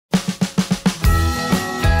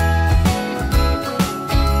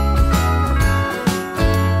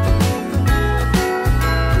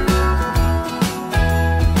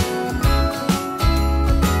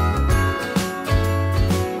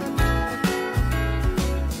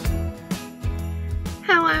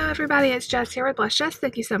everybody, it's Jess here with Bless Jess.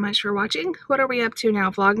 Thank you so much for watching. What are we up to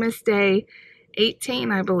now? Vlogmas day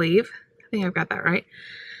 18, I believe. I think I've got that right.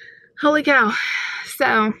 Holy cow.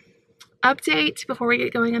 So, update before we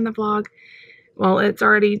get going in the vlog. Well, it's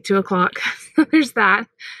already 2 o'clock, so there's that.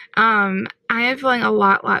 I am feeling a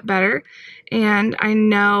lot better, and I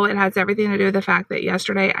know it has everything to do with the fact that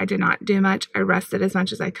yesterday I did not do much. I rested as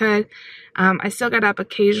much as I could. I still got up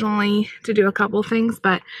occasionally to do a couple things,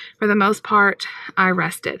 but for the most part, I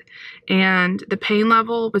rested. And the pain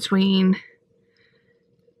level between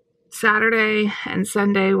Saturday and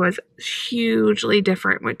Sunday was hugely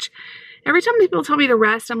different, which every time people tell me to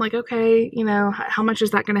rest, I'm like, okay, you know, how much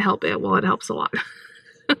is that going to help it? Well, it helps a lot.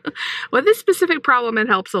 With this specific problem, it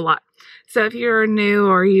helps a lot. So if you're new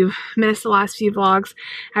or you've missed the last few vlogs,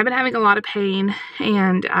 I've been having a lot of pain,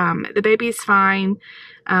 and the baby's fine.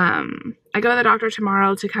 I go to the doctor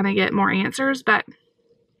tomorrow to kind of get more answers, but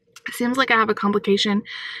it seems like I have a complication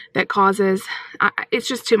that causes, it's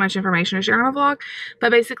just too much information to share on a vlog,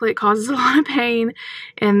 but basically it causes a lot of pain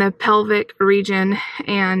in the pelvic region,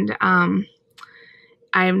 and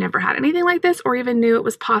I have never had anything like this or even knew it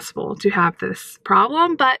was possible to have this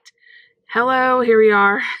problem, but hello, here we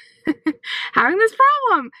are having this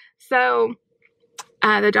problem. So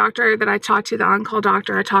the doctor that I talked to, the on-call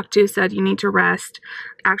doctor I talked to, said you need to rest.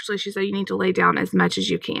 Actually, she said you need to lay down as much as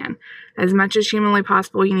you can. As much as humanly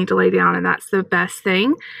possible, you need to lay down, and that's the best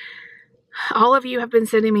thing. All of you have been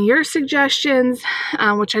sending me your suggestions,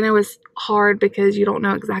 which I know is hard because you don't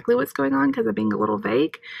know exactly what's going on because of being a little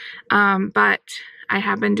vague. But I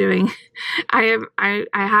have been doing, I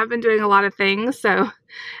have been doing a lot of things, so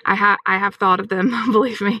I have thought of them.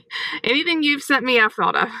 Believe me, anything you've sent me, I've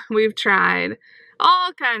thought of. We've tried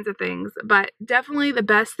all kinds of things, but definitely the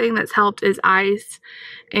best thing that's helped is ice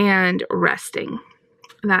and resting.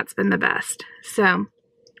 That's been the best. So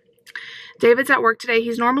David's at work today.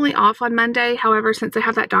 He's normally off on Monday. However, since I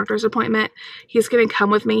have that doctor's appointment, he's going to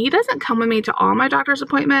come with me. He doesn't come with me to all my doctor's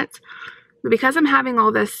appointments, but because I'm having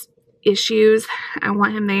all this issues, I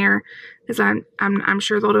want him there because I'm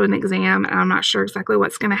sure they'll do an exam, and I'm not sure exactly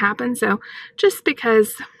what's going to happen. So just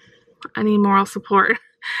because I need moral support,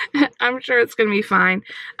 I'm sure it's going to be fine.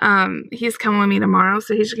 He's coming with me tomorrow,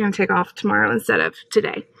 so he's going to take off tomorrow instead of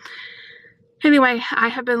today. Anyway, I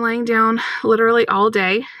have been laying down literally all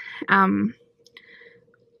day.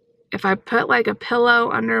 If I put like a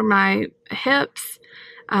pillow under my hips,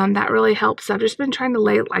 that really helps. So I've just been trying to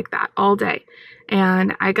lay like that all day.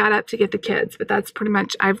 And I got up to get the kids, but that's pretty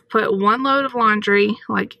much, I've put one load of laundry,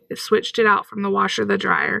 like switched it out from the washer to the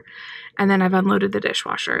dryer, and then I've unloaded the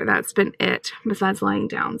dishwasher. That's been it, besides laying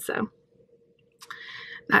down. So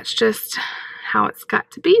that's just how it's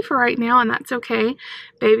got to be for right now, and that's okay.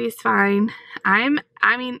 Baby's fine. I'm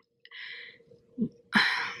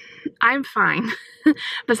fine.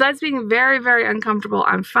 Besides being very uncomfortable,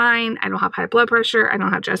 I'm fine. I don't have high blood pressure. I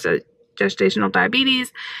don't have gestational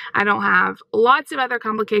diabetes. I don't have lots of other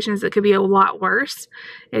complications that could be a lot worse.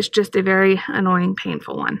 It's just a very annoying,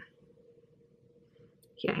 painful one.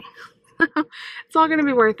 Yay. It's all going to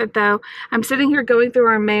be worth it, though. I'm sitting here going through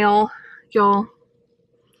our mail, y'all.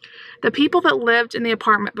 The people that lived in the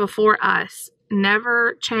apartment before us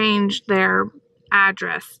never changed their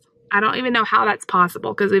address. I don't even know how that's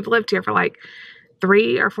possible because we've lived here for like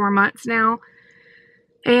 3 or 4 months now.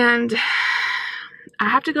 And I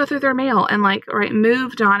have to go through their mail and like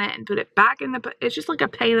moved on it and put it back in the, it's just like a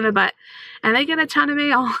pain in the butt. And they get a ton of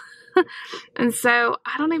mail. And so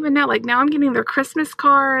I don't even know, like now I'm getting their Christmas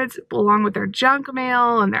cards along with their junk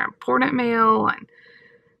mail and their important mail. And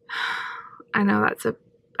I know that's a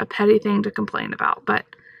petty thing to complain about, but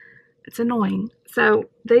it's annoying. So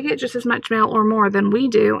they get just as much mail or more than we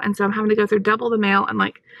do. And so I'm having to go through double the mail. And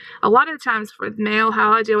like a lot of the times for mail,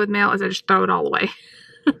 how I deal with mail is I just throw it all away.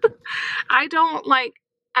 I don't like,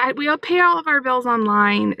 we pay all of our bills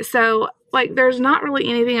online. So like there's not really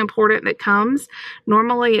anything important that comes.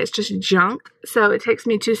 Normally it's just junk. So it takes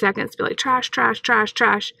me 2 seconds to be like trash, trash, trash,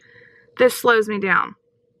 trash. This slows me down.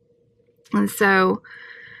 And so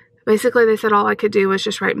basically they said all I could do was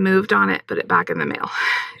just write moved on it, put it back in the mail.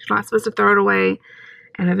 You're not supposed to throw it away.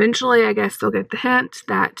 And eventually I guess they'll get the hint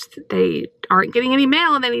that they aren't getting any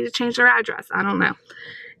mail and they need to change their address. I don't know.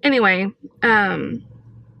 Anyway,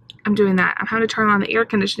 I'm doing that. I'm having to turn on the air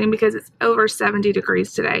conditioning because it's over 70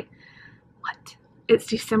 degrees today. What? It's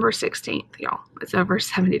December 16th, y'all. It's over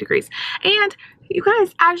 70 degrees. And you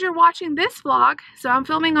guys, as you're watching this vlog, so I'm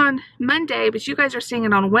filming on Monday, but you guys are seeing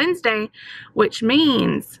it on Wednesday, which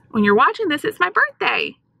means when you're watching this, it's my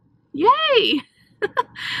birthday. Yay!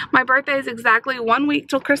 My birthday is exactly 1 week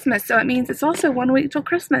till Christmas, so it means it's also 1 week till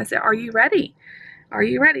Christmas. Are you ready? Are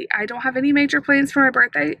you ready? I don't have any major plans for my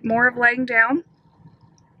birthday, more of laying down.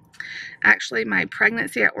 Actually, my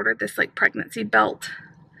pregnancy, I ordered this like pregnancy belt,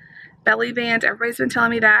 belly band. Everybody's been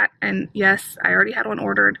telling me that, and yes, I already had one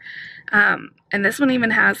ordered. And this one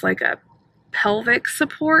even has like a pelvic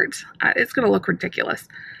support. It's gonna look ridiculous.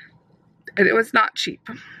 And it was not cheap.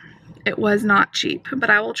 It was not cheap, but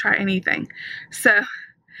I will try anything. So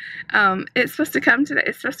it's supposed to come today.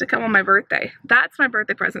 It's supposed to come on my birthday. That's my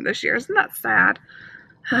birthday present this year. Isn't that sad?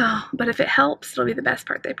 Oh, but if it helps, it'll be the best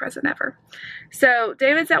birthday present ever. So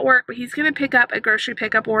David's at work, but he's going to pick up a grocery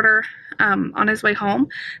pickup order on his way home.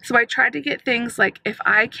 So I tried to get things like, if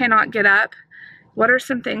I cannot get up, what are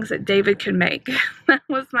some things that David can make? That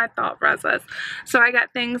was my thought process. So I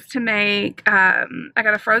got things to make. I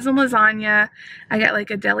got a frozen lasagna. I got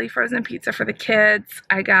like a deli frozen pizza for the kids.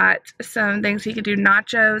 I got some things he could do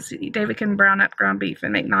nachos. David can brown up ground beef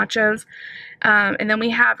and make nachos. And then we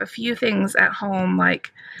have a few things at home,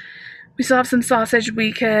 like we still have some sausage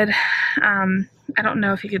we could, I don't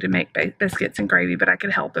know if he could make biscuits and gravy, but I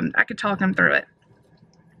could help him. I could talk him through it.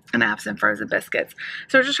 And I have some frozen biscuits.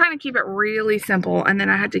 So we're just trying to keep it really simple. And then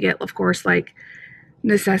I had to get, of course, like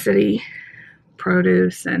necessity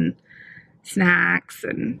produce and snacks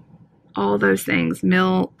and all those things,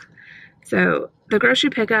 milk. So the grocery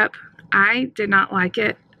pickup, I did not like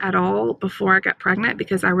it at all before I got pregnant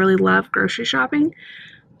because I really love grocery shopping.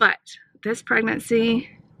 But this pregnancy,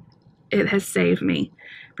 it has saved me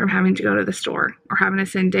from having to go to the store or having to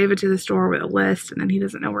send David to the store with a list, and then he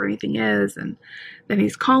doesn't know where anything is, and then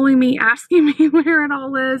he's calling me asking me where it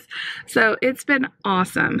all is. So it's been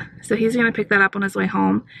awesome. So he's going to pick that up on his way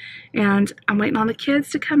home, and I'm waiting on the kids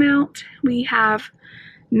to come out. We have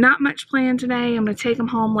not much planned today. I'm going to take them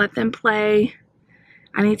home, let them play.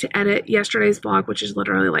 I need to edit yesterday's vlog, which is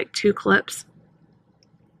literally like 2 clips,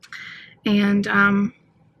 and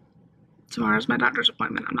tomorrow's my doctor's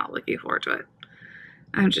appointment. I'm not looking forward to it.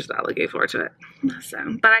 I'm just not looking forward to it. So,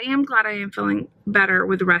 but I am glad I am feeling better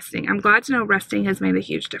with resting. I'm glad to know resting has made a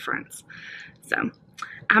huge difference. So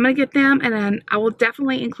I'm going to get them, and then I will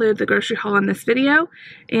definitely include the grocery haul in this video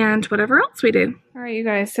and whatever else we do. All right, you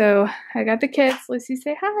guys. So I got the kids. Lucy,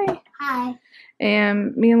 say hi. Hi.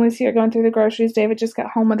 And me and Lucy are going through the groceries. David just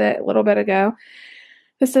got home with it a little bit ago.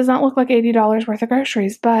 This does not look like $80 worth of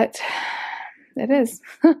groceries, but it is.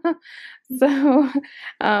 So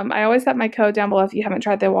I always have my code down below if you haven't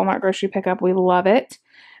tried the Walmart grocery pickup. We love it.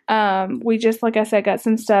 We just, like I said, got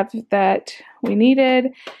some stuff that we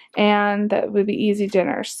needed and that would be easy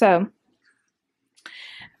dinners. So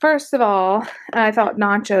first of all, I thought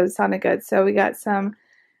nachos sounded good. So we got some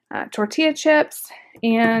tortilla chips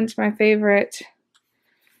and my favorite,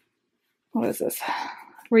 what is this?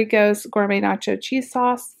 Rico's Gourmet Nacho Cheese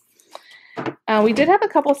Sauce. We did have a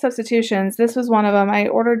couple substitutions. This was one of them. I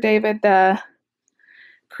ordered David the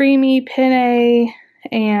creamy penne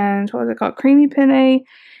and what was it called? Creamy penne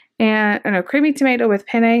and no, creamy tomato with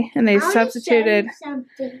penne, and they substituted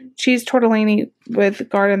cheese tortellini with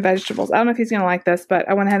garden vegetables. I don't know if he's gonna like this, but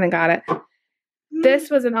I went ahead and got it. This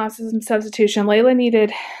was an awesome substitution. Layla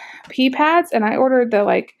needed pea pads, and I ordered the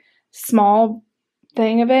like small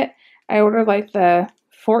thing of it. I ordered like the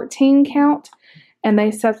 14 count. And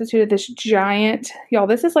they substituted this giant, y'all,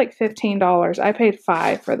 this is like $15. I paid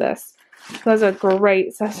 $5 for this. So that's a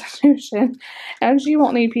great substitution. And she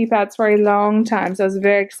won't need pea pads for a long time. So I was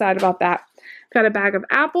very excited about that. Got a bag of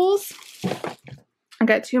apples. I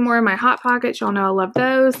got 2 more in my Hot Pockets. Y'all know I love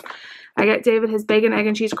those. I got David his bacon, egg,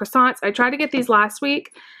 and cheese croissants. I tried to get these last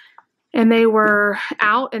week, and they were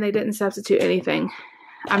out, and they didn't substitute anything.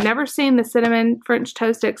 I've never seen the cinnamon French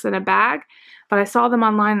toast sticks in a bag. But I saw them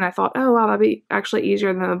online and I thought, oh, wow, that'd be actually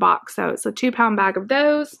easier than the box. So it's a 2-pound bag of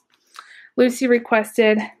those. Lucy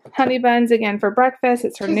requested honey buns again for breakfast.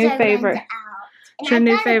 It's her new favorite. It's her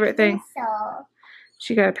new favorite thing.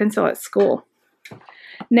 She got a pencil at school.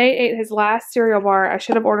 Nate ate his last cereal bar. I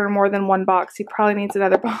should have ordered more than 1 box. He probably needs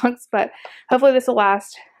another box, but hopefully this will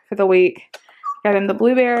last for the week. Got him the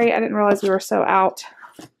blueberry. I didn't realize we were so out.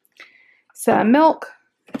 Some milk.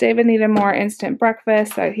 David needed more instant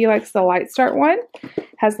breakfast, so he likes the Light Start one.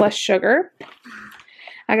 Has less sugar.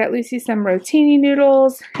 I got Lucy some rotini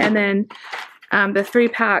noodles, and then the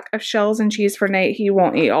 3-pack of shells and cheese for Nate. He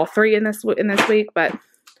won't eat all 3 in this week, but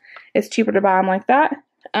it's cheaper to buy them like that.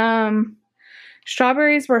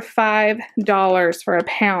 Strawberries were $5 for a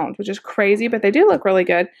pound, which is crazy, but they do look really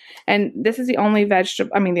good. And this is the only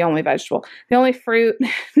vegetable, the only fruit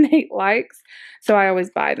Nate likes, so I always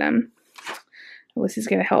buy them. Lucy's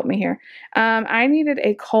going to help me here. I needed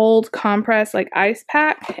a cold compress, like ice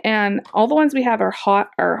pack, and all the ones we have are hot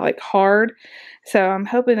or like hard. So I'm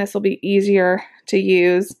hoping this will be easier to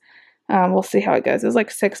use. We'll see how it goes. It was like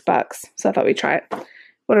 $6, so I thought we'd try it.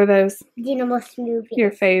 What are those? Dynamo Smoothies.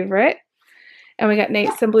 Your favorite. And we got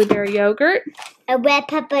Nate some blueberry yogurt. A red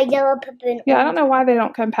pepper, yellow pepper, and yeah, I don't know why they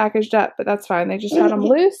don't come packaged up, but that's fine. They just had them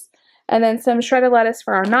loose. And then some shredded lettuce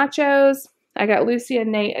for our nachos. I got Lucy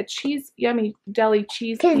and Nate a yummy deli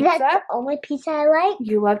cheese pizza. That's the only pizza I like.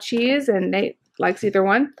 You love cheese, and Nate likes either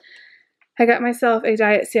one. I got myself a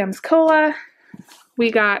Diet Sam's Cola.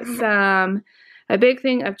 We got a big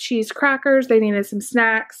thing of cheese crackers. They needed some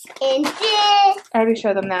snacks. And I already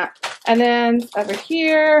showed them that. And then over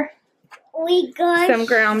here, we got some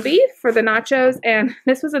ground beef for the nachos. And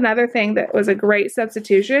this was another thing that was a great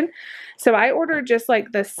substitution. So I ordered just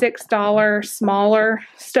like the $6 smaller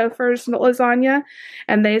Stouffer's lasagna,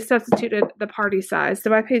 and they substituted the party size.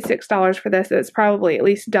 So I paid $6 for this. It's probably at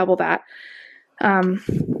least double that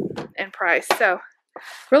in price. So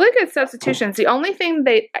really good substitutions. The only thing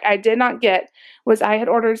I did not get was I had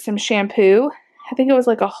ordered some shampoo. I think it was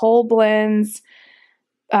like a Whole Blends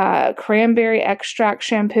cranberry extract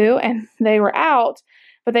shampoo, and they were out,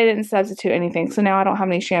 but they didn't substitute anything. So now I don't have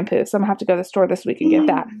any shampoo. So I'm going to have to go to the store this week and get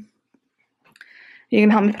that. You can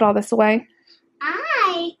help me put all this away?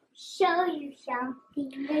 I show you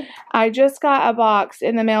something. I just got a box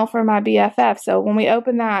in the mail from my BFF. So when we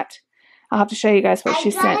open that, I'll have to show you guys what she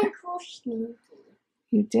sent. I got a cool sneaky.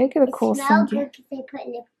 You did get a cool sneaky. sneaky. Good they put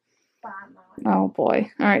lip balm on. Oh boy.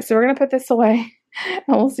 All right, so we're going to put this away, and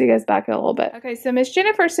we'll see you guys back in a little bit. Okay, so Miss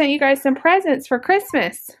Jennifer sent you guys some presents for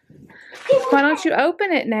Christmas. Why don't you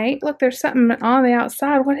open it, Nate? Look, there's something on the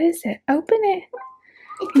outside. What is it? Open it.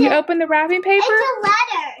 Can you open the wrapping paper? It's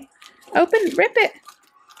a letter. Open, rip it.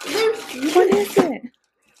 Lucy. What is it?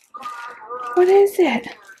 What is it?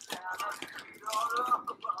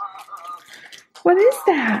 What is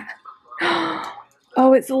that?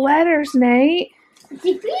 Oh, it's letters, Nate. It's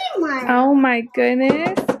a green one. Oh my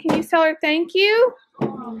goodness. Can you tell her thank you?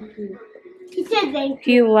 He said thank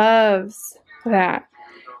you. He loves that.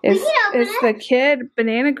 It's the kid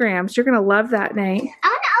bananagrams. You're going to love that, Nate. I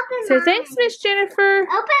want to open Say mine. thanks, Miss Jennifer.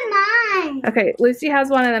 Open mine. Okay, Lucy has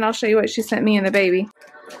one, and then I'll show you what she sent me and the baby.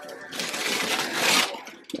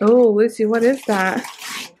 Oh, Lucy, what is that?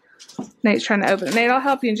 Nate's trying to open it. Nate, I'll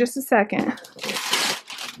help you in just a second.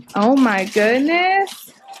 Oh my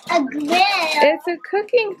goodness. A grill. It's a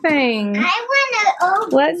cooking thing. I want to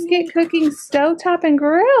open. Let's get cooking stovetop and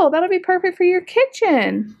grill. That'll be perfect for your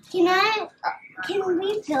kitchen. Can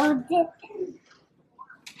we build it?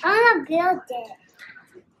 I want to build it.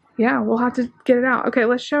 Yeah, we'll have to get it out. Okay,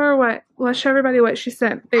 let's show everybody what she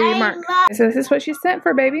sent baby Mark. So this is what she sent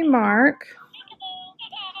for baby Mark.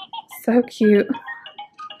 So cute.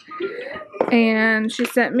 And she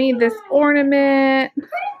sent me this ornament.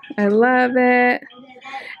 I love it.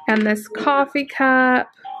 And this coffee cup.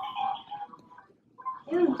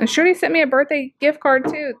 And Shirley sent me a birthday gift card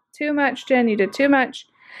too. Too much, Jen. You did too much.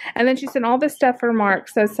 And then she sent all this stuff for Mark.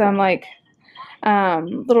 So some like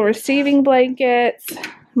little receiving blankets,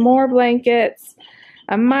 more blankets,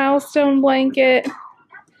 a milestone blanket,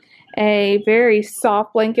 a very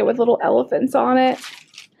soft blanket with little elephants on it,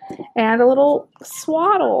 and a little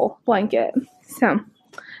swaddle blanket. So,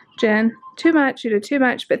 Jen, too much. You did too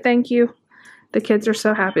much, but thank you. The kids are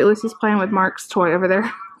so happy. Lucy's playing with Mark's toy over there.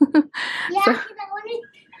 Yeah, So, because I wanted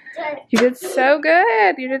to. you did so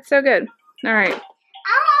good. You did so good. All right.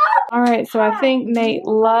 All right, so I think Nate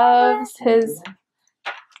loves his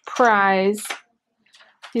prize.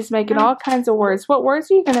 He's making all kinds of words. What words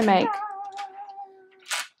are you going to make?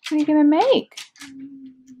 What are you going to make?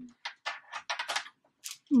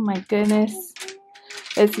 Oh my goodness.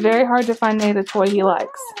 It's very hard to find Nate a toy he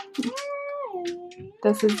likes.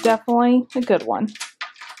 This is definitely a good one.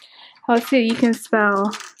 Let's see, you can spell,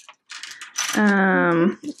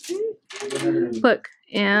 look,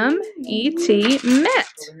 M-E-T, met.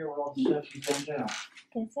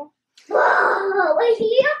 Whoa, wait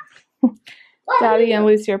here. Daddy and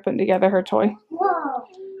Lucy are putting together her toy. Whoa. All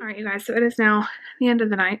right, you guys, so it is now the end of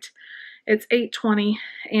the night. It's 8:20,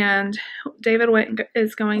 and David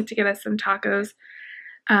is going to get us some tacos.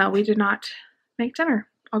 We did not make dinner.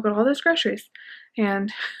 I'll go to all those groceries.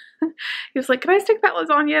 And he was like, can I stick that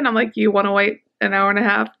lasagna? And I'm like, you want to wait an hour and a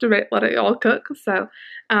half to let it all cook? So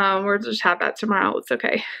we'll just have that tomorrow. It's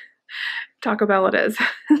okay. Taco Bell it is.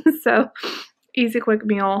 So easy, quick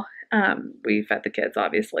meal. We fed the kids,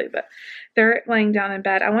 obviously, but they're laying down in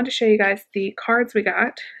bed. I want to show you guys the cards we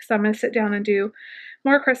got. So I'm going to sit down and do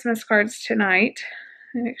more Christmas cards tonight.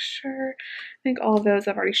 Make sure, I think all of those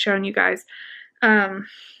I've already shown you guys.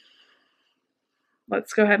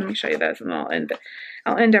 Let's go ahead and show you those, and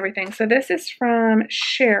I'll end everything. So this is from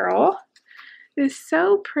Cheryl. It is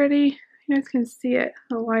so pretty. You guys can see it.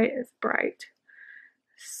 The light is bright.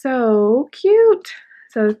 So cute.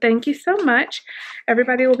 So thank you so much.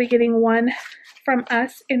 Everybody will be getting one from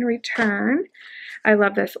us in return. I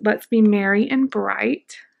love this. Let's be merry and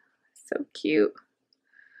bright. So cute.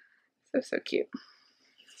 So cute.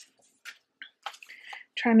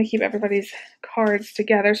 Trying to keep everybody's cards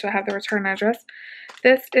together so I have the return address.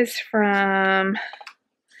 This is from,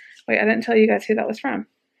 wait, I didn't tell you guys who that was from.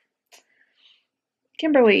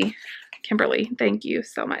 Kimberly. Kimberly, thank you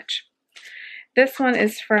so much. This one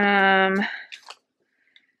is from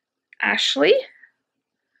Ashley.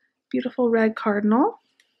 Beautiful red cardinal.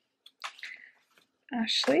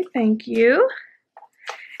 Ashley, thank you.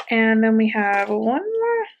 And then we have one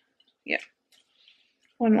more. Yeah,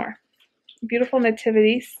 one more. Beautiful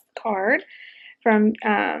nativity card from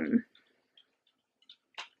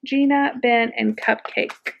Gina, Ben, and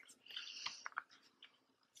Cupcake.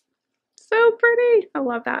 So pretty. I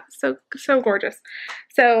love that. So gorgeous.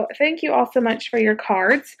 So thank you all so much for your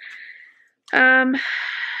cards. And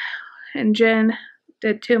Jen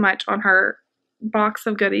did too much on her box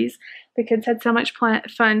of goodies. The kids had so much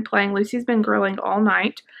fun playing. Lucy's been grilling all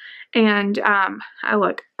night, and I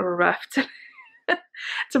look rough today.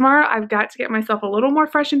 Tomorrow I've got to get myself a little more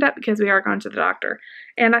freshened up because we are going to the doctor,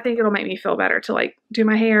 and I think it'll make me feel better to like do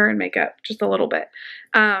my hair and makeup just a little bit.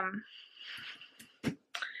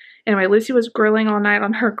 Anyway, Lucy was grilling all night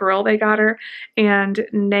on her grill they got her, and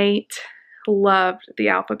Nate loved the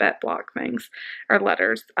alphabet block things, or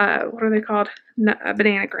letters. What are they called? No,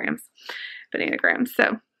 bananagrams. Bananagrams.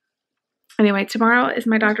 So anyway, tomorrow is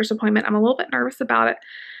my doctor's appointment. I'm a little bit nervous about it,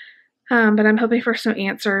 but I'm hoping for some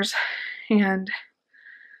answers, and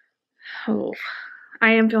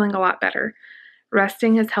I am feeling a lot better.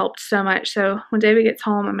 Resting has helped so much. So when David gets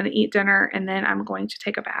home, I'm going to eat dinner, and then I'm going to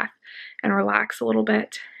take a bath and relax a little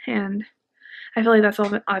bit. And I feel like that's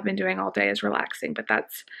all I've been doing all day is relaxing, but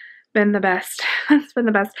that's been the best. That's been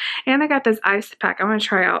the best. And I got this ice pack I'm going to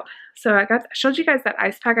try out. So I showed you guys that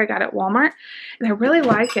ice pack I got at Walmart, and I really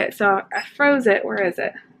like it. So I froze it. Where is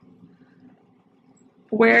it?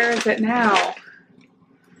 Where is it now?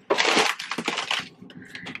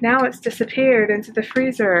 Now it's disappeared into the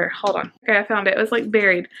freezer. Hold on. Okay, I found it. It was like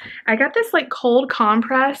buried. I got this like cold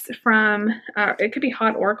compress from, it could be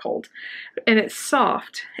hot or cold. And it's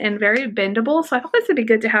soft and very bendable. So I thought this would be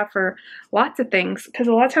good to have for lots of things. Because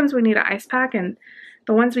a lot of times we need an ice pack, and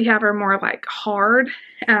the ones we have are more like hard.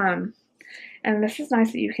 And this is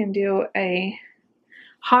nice that you can do a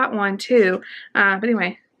hot one too. But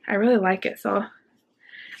anyway, I really like it. So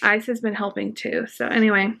ice has been helping too. So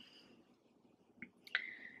anyway,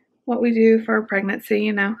 what we do for pregnancy,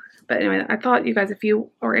 you know. But anyway, I thought you guys, if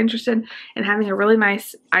you are interested in having a really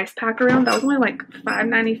nice ice pack around, that was only like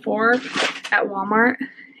 $5.94 at Walmart,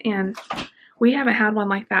 and we haven't had one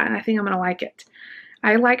like that, and I think I'm gonna like it.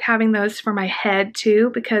 I like having those for my head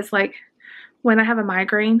too, because like when I have a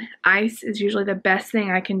migraine, ice is usually the best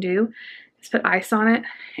thing I can do. Just put ice on it,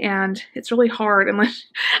 and it's really hard unless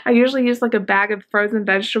I usually use like a bag of frozen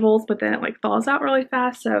vegetables, but then it like thaws out really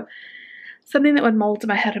fast. So something that would mold to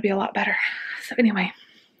my head would be a lot better. So anyway,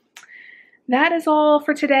 that is all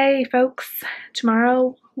for today, folks.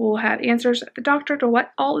 Tomorrow we'll have answers at the doctor to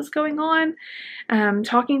what all is going on.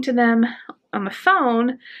 Talking to them on the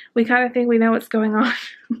phone, we kind of think we know what's going on.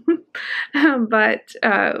 But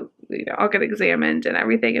you know, I'll get examined and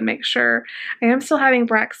everything and make sure. I am still having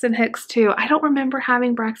Braxton Hicks too. I don't remember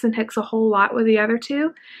having Braxton Hicks a whole lot with the other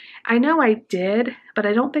two. I know I did, but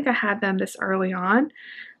I don't think I had them this early on,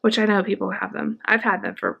 which I know people have them. I've had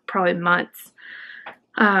them for probably months.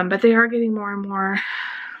 But they are getting more and more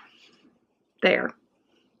there.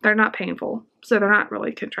 They're not painful, so they're not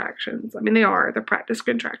really contractions. I mean, they are. They're practice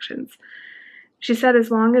contractions. She said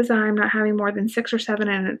as long as I'm not having more than 6 or 7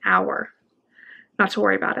 in an hour, not to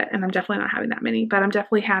worry about it. And I'm definitely not having that many, but I'm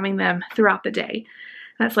definitely having them throughout the day.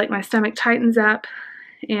 That's like my stomach tightens up,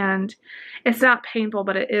 and it's not painful,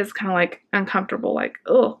 but it is kind of like uncomfortable, like,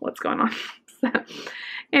 oh, what's going on? So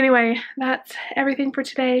anyway, that's everything for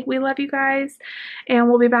today. We love you guys, and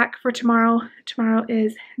we'll be back for tomorrow. Tomorrow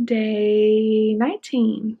is day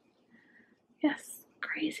 19. Yes,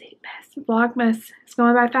 crazy. Vlogmas is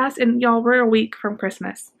going by fast, and y'all, we're a week from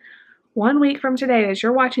Christmas. 1 week from today, as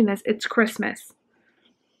you're watching this, it's Christmas.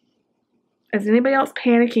 Is anybody else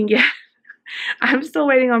panicking yet? I'm still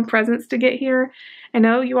waiting on presents to get here. I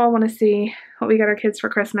know you all want to see what we got our kids for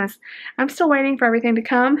Christmas. I'm still waiting for everything to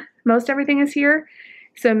come. Most everything is here.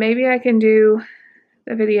 So maybe I can do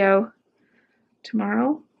the video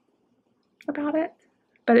tomorrow about it.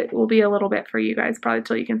 But it will be a little bit for you guys, probably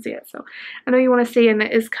till you can see it. So I know you want to see, and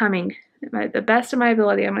it is coming. The best of my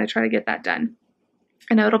ability, I'm going to try to get that done.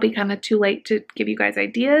 I know it'll be kind of too late to give you guys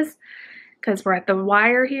ideas because we're at the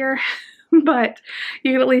wire here, but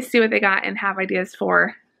you can at least see what they got and have ideas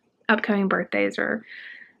for upcoming birthdays or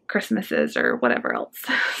Christmases or whatever else.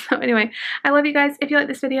 So anyway, I love you guys. If you like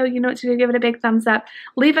this video, you know what to do. Give it a big thumbs up.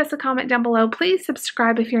 Leave us a comment down below. Please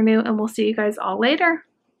subscribe if you're new, and we'll see you guys all later.